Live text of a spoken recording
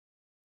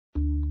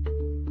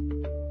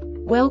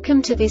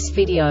Welcome to this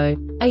video.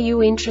 Are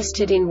you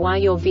interested in why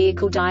your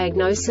vehicle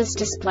diagnosis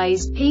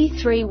displays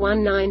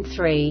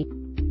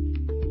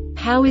P3193?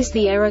 How is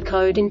the error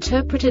code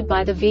interpreted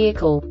by the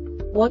vehicle?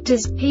 What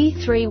does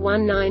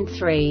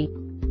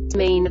P3193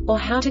 mean, or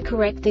how to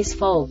correct this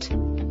fault?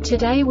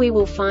 Today we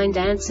will find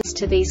answers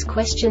to these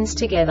questions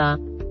together.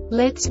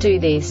 Let's do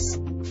this.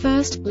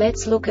 First,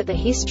 let's look at the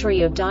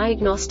history of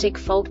diagnostic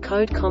fault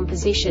code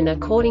composition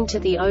according to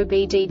the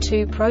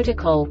OBD2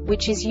 protocol,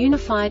 which is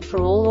unified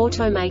for all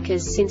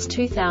automakers since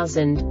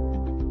 2000.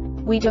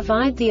 We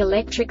divide the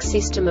electric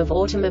system of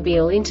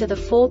automobile into the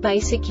four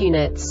basic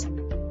units: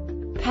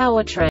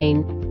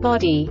 powertrain,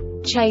 body,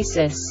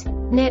 chassis,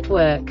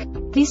 network.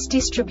 This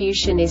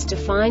distribution is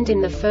defined in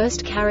the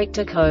first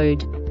character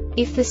code.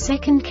 If the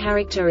second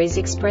character is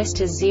expressed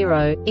as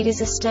 0, it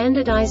is a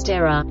standardized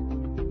error.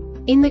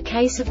 In the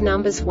case of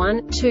numbers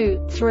 1,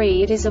 2,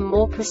 3, it is a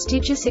more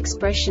prestigious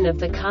expression of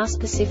the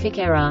car-specific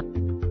error.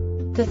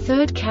 The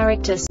third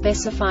character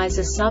specifies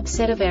a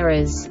subset of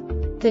errors.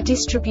 The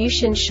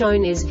distribution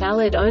shown is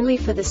valid only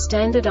for the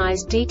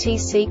standardized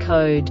DTC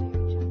code.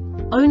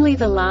 Only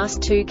the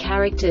last two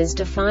characters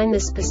define the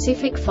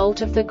specific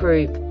fault of the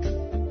group.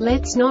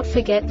 Let's not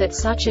forget that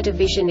such a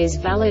division is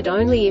valid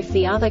only if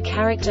the other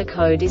character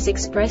code is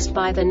expressed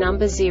by the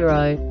number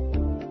 0.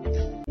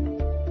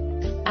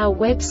 Our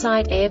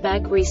website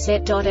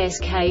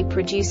airbagreset.sk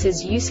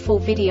produces useful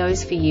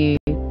videos for you.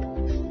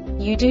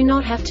 You do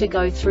not have to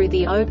go through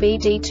the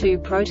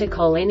OBD2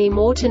 protocol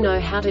anymore to know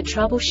how to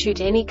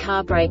troubleshoot any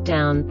car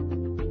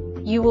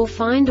breakdown. You will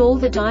find all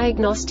the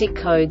diagnostic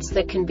codes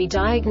that can be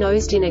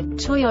diagnosed in a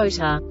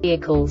Toyota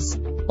vehicles.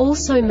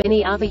 Also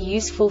many other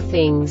useful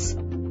things.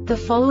 The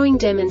following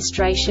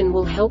demonstration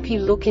will help you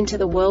look into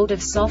the world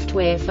of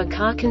software for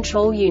car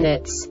control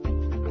units.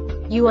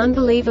 You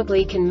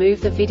unbelievably can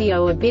move the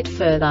video a bit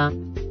further.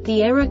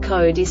 The error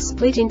code is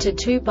split into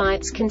 2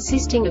 bytes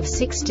consisting of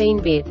 16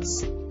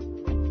 bits.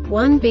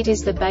 1 bit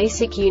is the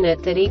basic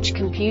unit that each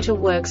computer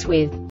works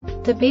with.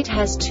 The bit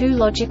has 2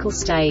 logical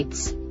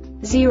states: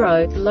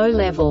 0, low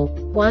level,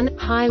 1,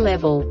 high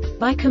level.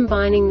 By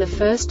combining the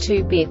first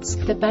 2 bits,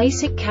 the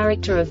basic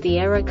character of the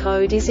error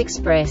code is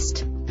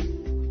expressed.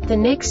 The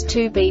next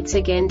 2 beats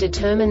again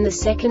determine the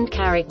second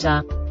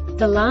character.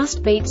 The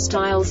last beat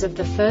styles of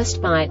the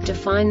first byte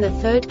define the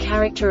third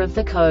character of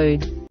the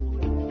code.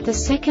 The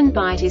second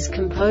byte is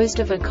composed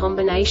of a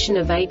combination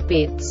of 8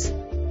 bits.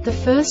 The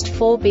first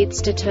 4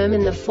 bits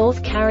determine the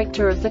fourth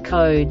character of the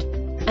code.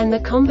 And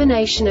the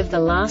combination of the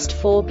last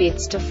 4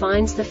 bits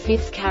defines the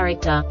fifth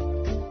character.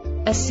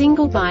 A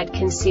single byte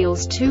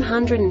conceals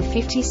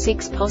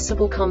 256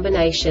 possible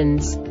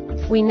combinations.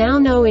 We now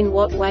know in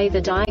what way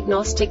the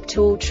diagnostic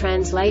tool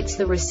translates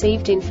the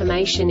received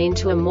information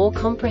into a more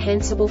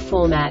comprehensible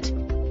format.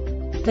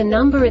 The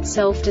number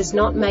itself does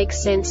not make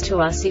sense to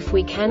us if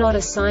we cannot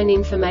assign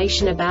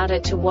information about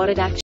it to what it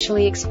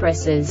actually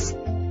expresses.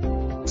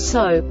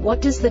 So,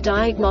 what does the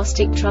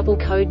Diagnostic Trouble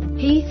Code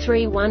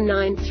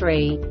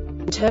P3193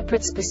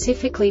 interpret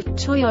specifically for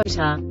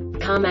Toyota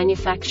car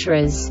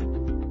manufacturers?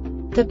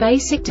 The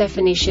basic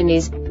definition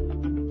is: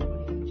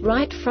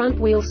 right front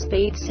wheel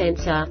speed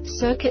sensor,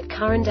 circuit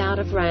current out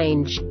of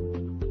range.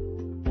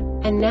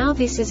 And now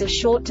this is a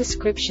short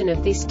description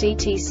of this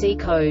DTC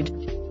code.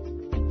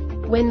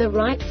 When the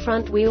right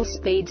front wheel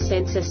speed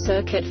sensor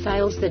circuit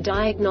fails the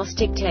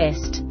diagnostic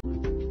test.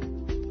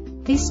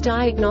 This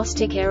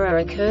diagnostic error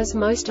occurs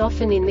most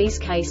often in these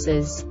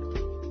cases: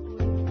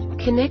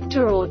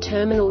 connector or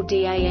terminal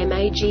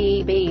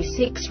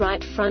DAMAGEB6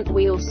 right front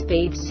wheel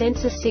speed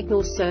sensor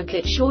signal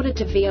circuit shorted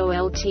to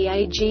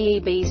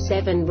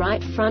VOLTAGEB7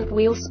 right front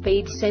wheel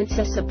speed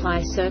sensor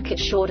supply circuit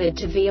shorted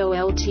to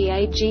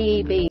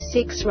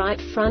VOLTAGEB6 right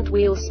front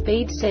wheel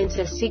speed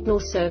sensor signal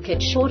circuit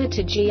shorted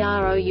to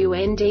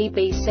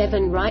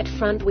GROUNDB7 right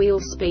front wheel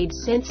speed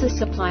sensor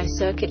supply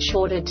circuit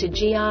shorted to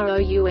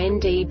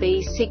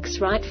GROUNDB6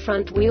 right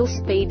front wheel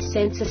speed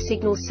sensor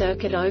signal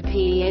circuit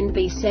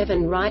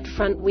OPENB7 right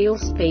front wheel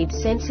speed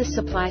sensor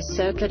supply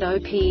circuit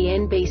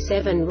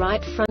OPENB7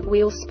 right front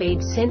wheel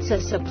speed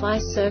sensor supply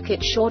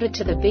circuit shorted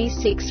to the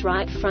B6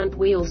 right front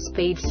wheel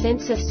speed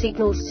sensor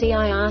signal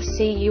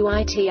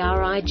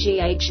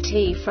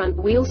CIRCUITRIGHT front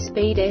wheel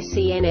speed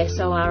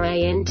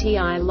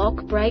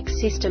SENSORANTI-LOCK brake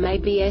system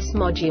ABS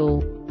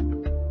module.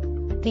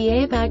 The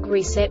Airbag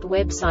Reset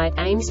website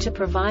aims to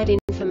provide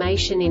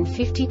information in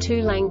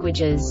 52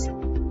 languages.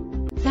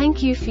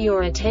 Thank you for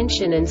your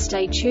attention and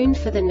stay tuned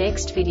for the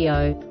next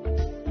video.